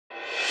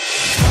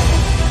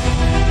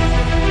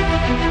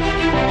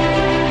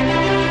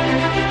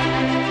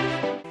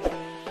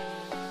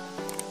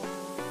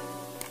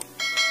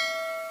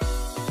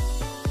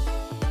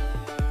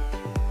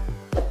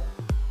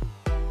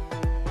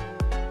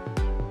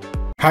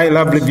Hi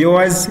lovely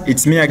viewers,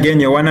 it's me again,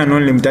 your one and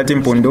only Mutati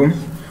Mpundu.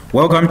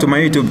 Welcome to my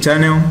YouTube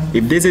channel.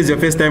 If this is your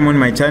first time on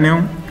my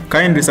channel,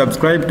 kindly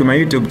subscribe to my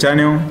YouTube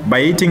channel by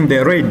hitting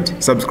the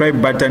red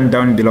subscribe button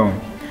down below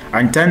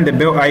and turn the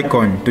bell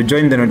icon to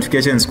join the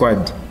notification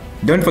squad.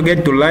 Don't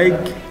forget to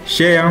like,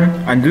 share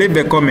and leave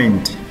a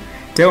comment.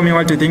 Tell me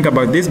what you think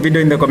about this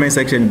video in the comment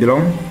section below.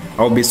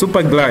 I'll be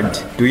super glad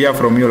to hear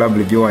from you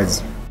lovely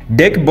viewers.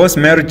 DEC boss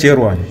Mayor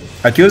Chirwa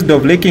accused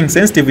of leaking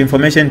sensitive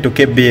information to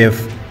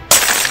KBF.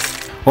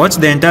 Watch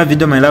the entire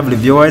video my lovely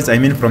viewers, I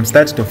mean from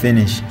start to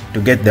finish, to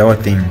get the whole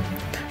thing.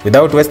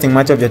 Without wasting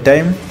much of your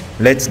time,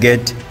 let's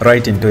get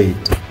right into it.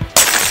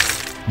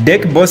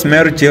 DEC boss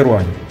Mayor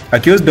Chirwa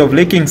accused of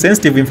leaking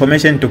sensitive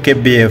information to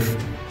KBF.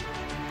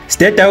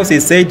 State House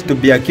is said to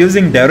be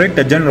accusing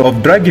Director General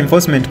of Drug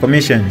Enforcement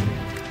Commission,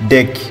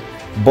 DEC,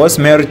 boss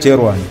Mayor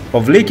Chirwa,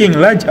 of leaking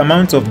large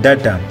amounts of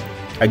data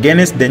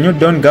against the New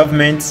Dawn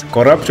government's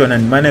corruption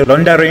and money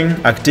laundering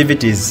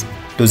activities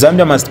to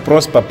Zambia Must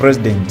Prosper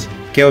President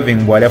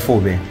Kelvin Bwalya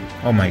Fube.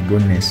 Oh my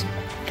goodness.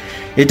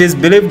 It is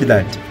believed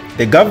that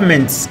the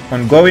government's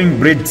ongoing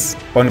breach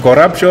on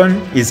corruption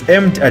is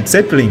aimed at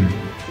settling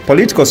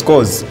political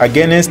scores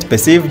against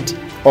perceived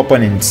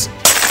opponents.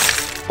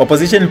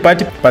 Opposition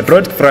party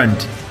Patriotic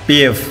Front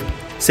 (PF)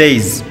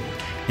 says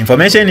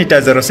information it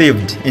has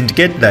received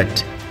indicate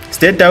that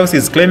State House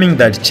is claiming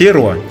that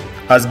Chirwa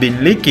has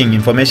been leaking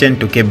information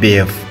to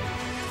KBF.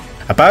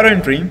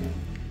 Apparently,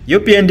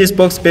 UPND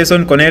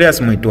spokesperson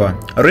Cornelius Muitwa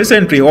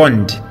recently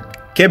warned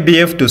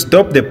KBF to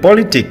stop the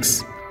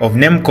politics of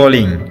name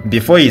calling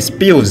before he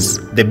spills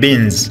the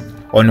beans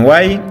on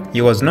why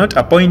he was not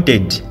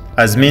appointed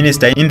as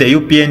minister in the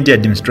UPND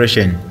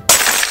administration.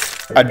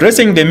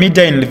 Addressing the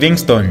media in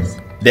Livingstone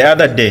the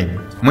other day,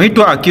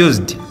 Muitwa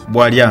accused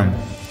Bwalya,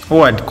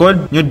 who had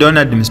called New Dawn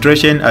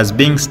administration as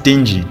being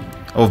stingy,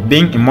 of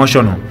being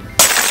emotional.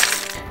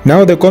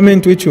 Now the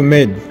comment which you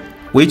made,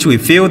 which we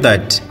feel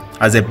that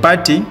as a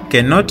party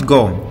cannot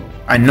go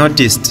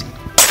unnoticed,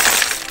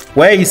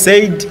 where he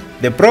said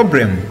the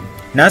problem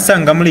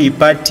nasangamuli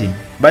party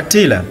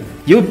batila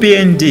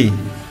UPND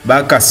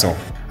bakaso.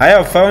 I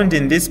have found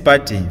in this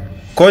party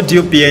called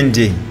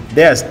UPND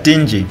they are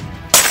stingy.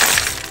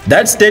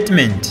 That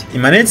statement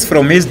emanates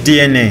from his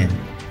DNA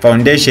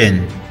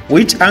foundation,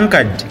 which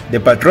anchored the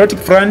Patriotic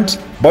Front,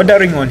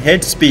 bordering on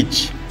hate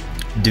speech,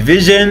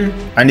 division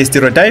and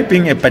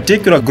stereotyping a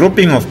particular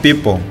grouping of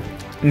people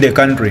in the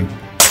country.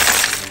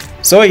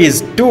 So he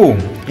is too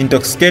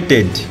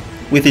intoxicated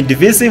with a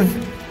divisive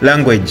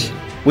language,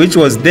 which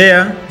was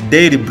their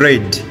daily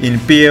bread in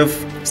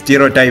PF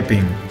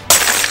stereotyping.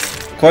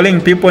 Calling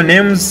people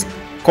names,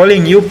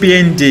 calling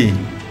UPND,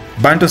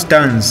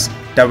 Bantustans,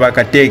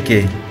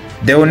 Tabakateke,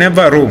 they will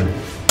never rule.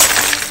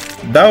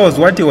 That was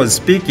what he was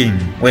speaking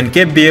when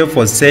KBF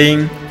was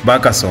saying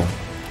Bakaso.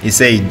 He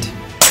said,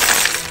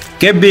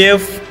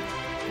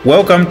 KBF,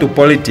 welcome to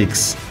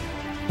politics.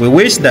 We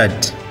wish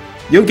that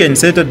you can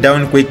settle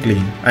down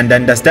quickly and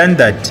understand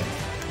that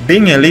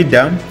being a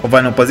leader of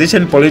an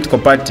opposition political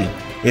party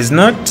is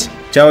not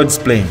child's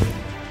play.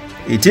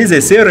 It is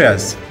a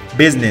serious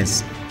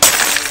business.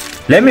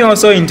 Let me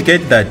also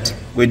indicate that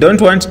we don't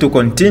want to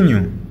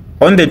continue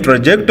on the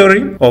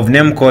trajectory of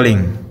name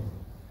calling.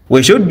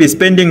 We should be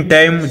spending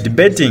time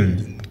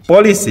debating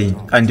policy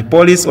and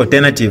policy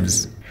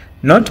alternatives,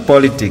 not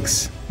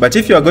politics. But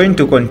if you are going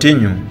to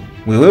continue,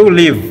 we will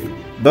leave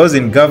those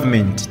in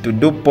government to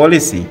do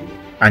policy,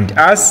 and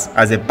us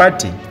as a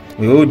party,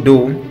 we will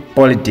do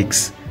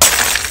politics.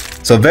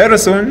 So very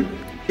soon,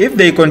 if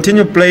they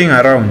continue playing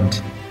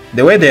around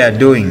the way they are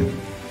doing,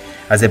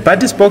 as a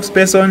party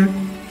spokesperson,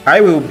 I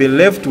will be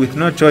left with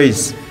no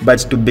choice but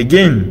to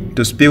begin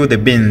to spill the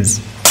beans.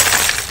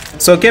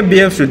 So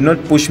KBF should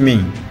not push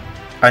me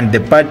and the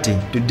party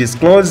to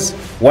disclose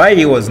why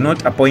he was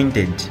not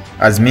appointed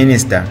as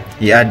minister,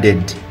 he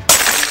added.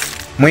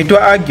 Muitwa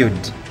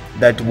argued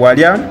that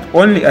Bwalya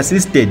only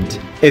assisted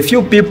a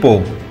few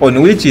people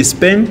on which he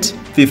spent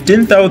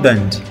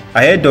 15,000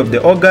 ahead of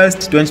the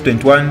August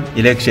 2021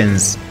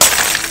 elections.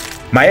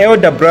 My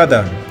elder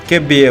brother,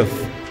 KBF,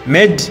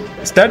 made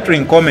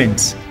stuttering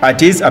comments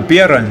at his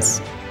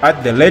appearance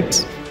at the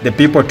Let the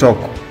People Talk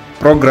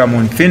program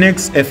on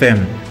Phoenix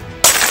FM.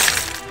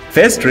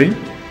 Firstly,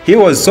 he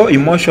was so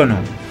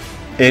emotional.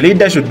 A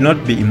leader should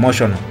not be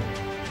emotional.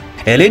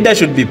 A leader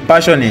should be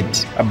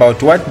passionate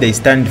about what they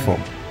stand for,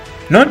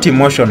 not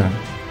emotional.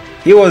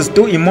 He was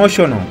too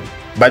emotional,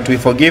 but we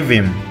forgive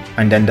him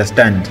and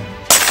understand.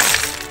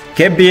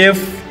 KBF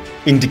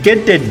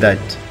indicated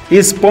that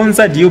he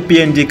sponsored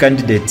UPND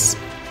candidates,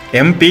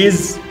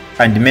 MPs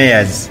and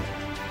mayors.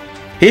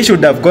 He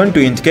should have gone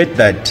to indicate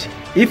that,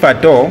 if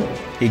at all,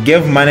 he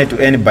gave money to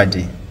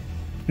anybody.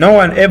 No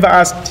one ever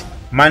asked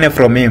money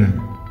from him.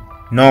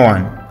 No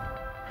one.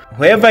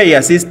 Whoever he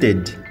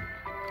assisted,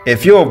 a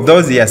few of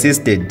those he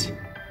assisted,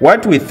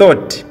 what we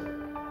thought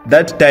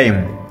that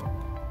time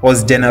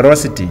was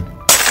generosity.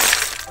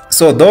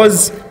 So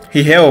those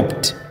he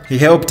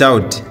helped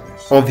out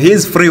of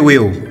his free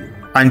will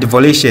and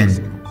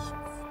volition.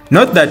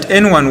 Not that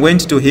anyone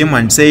went to him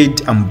and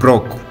said, I'm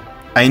broke.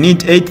 I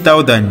need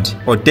 8,000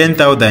 or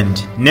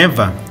 10,000.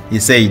 Never, he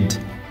said.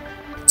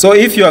 So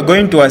if you are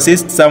going to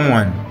assist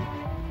someone,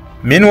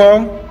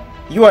 meanwhile,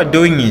 you are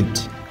doing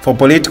it for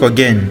political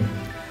gain,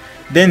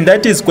 then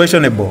that is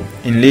questionable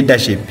in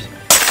leadership.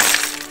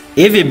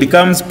 If he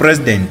becomes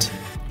president,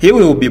 he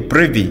will be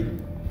privy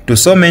to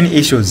so many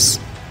issues.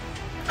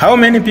 How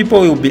many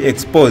people will be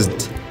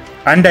exposed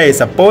under a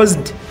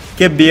supposed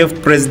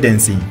KBF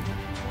presidency?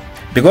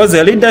 Because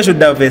the leader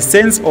should have a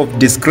sense of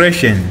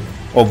discretion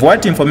of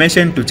what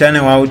information to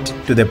channel out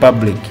to the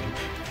public.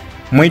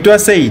 Muitwa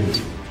said,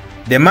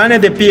 the money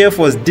the PF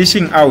was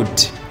dishing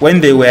out when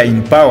they were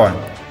in power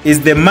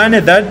is the money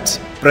that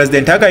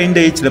President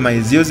Hakainde Hichilema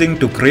is using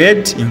to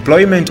create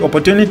employment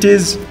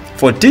opportunities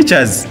for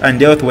teachers and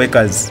health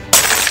workers.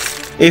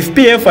 If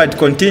PF had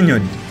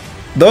continued,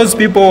 those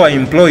people who are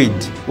employed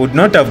would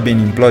not have been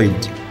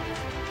employed.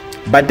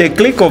 But a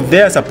clique of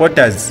their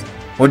supporters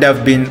would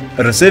have been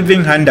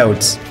receiving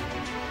handouts.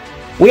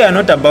 We are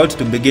not about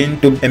to begin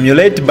to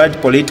emulate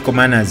bad political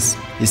manners,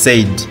 he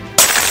said.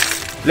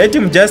 Let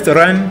him just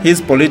run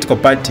his political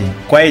party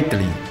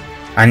quietly,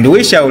 and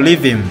we shall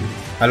leave him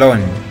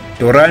alone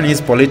to run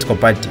his political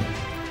party,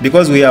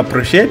 because we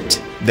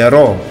appreciate the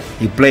role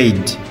he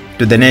played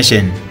to the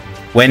nation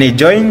when he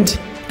joined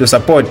to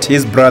support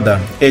his brother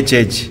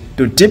HH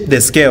to tip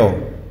the scale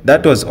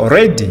that was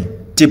already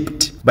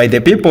tipped by the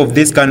people of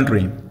this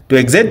country to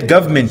exert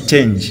government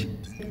change,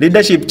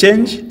 leadership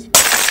change.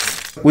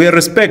 We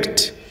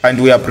respect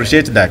and we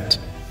appreciate that.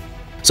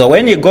 So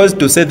when he goes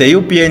to say the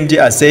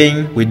UPND are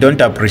saying we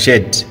don't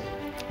appreciate,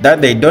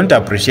 that they don't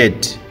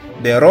appreciate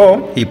the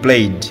role he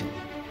played.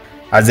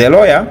 As a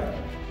lawyer,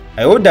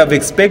 I would have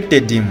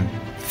expected him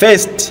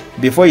first,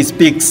 before he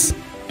speaks,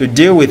 to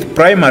deal with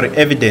primary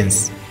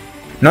evidence,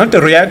 not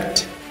to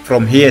react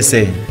from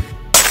hearsay.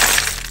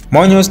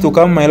 More news to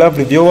come, my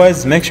lovely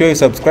viewers. Make sure you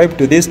subscribe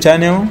to this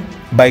channel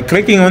by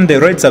clicking on the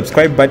red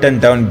subscribe button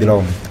down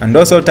below, and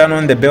also turn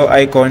on the bell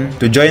icon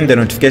to join the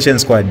notification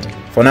squad.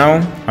 For now,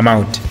 I'm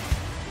out.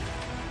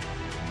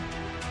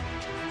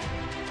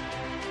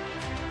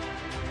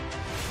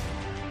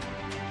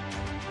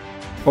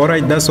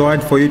 Alright, that's all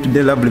for you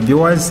today, lovely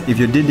viewers. If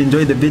you did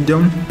enjoy the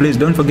video, please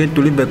don't forget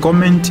to leave a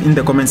comment in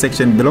the comment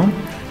section below.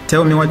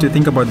 Tell me what you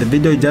think about the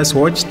video you just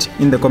watched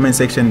in the comment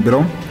section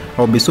below.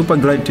 I'll be super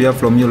glad to hear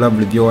from you,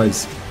 lovely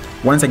viewers.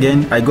 Once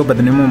again, I go by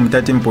the name of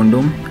Mutati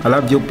Mpundu. I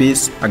love you,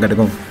 peace, I gotta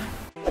go.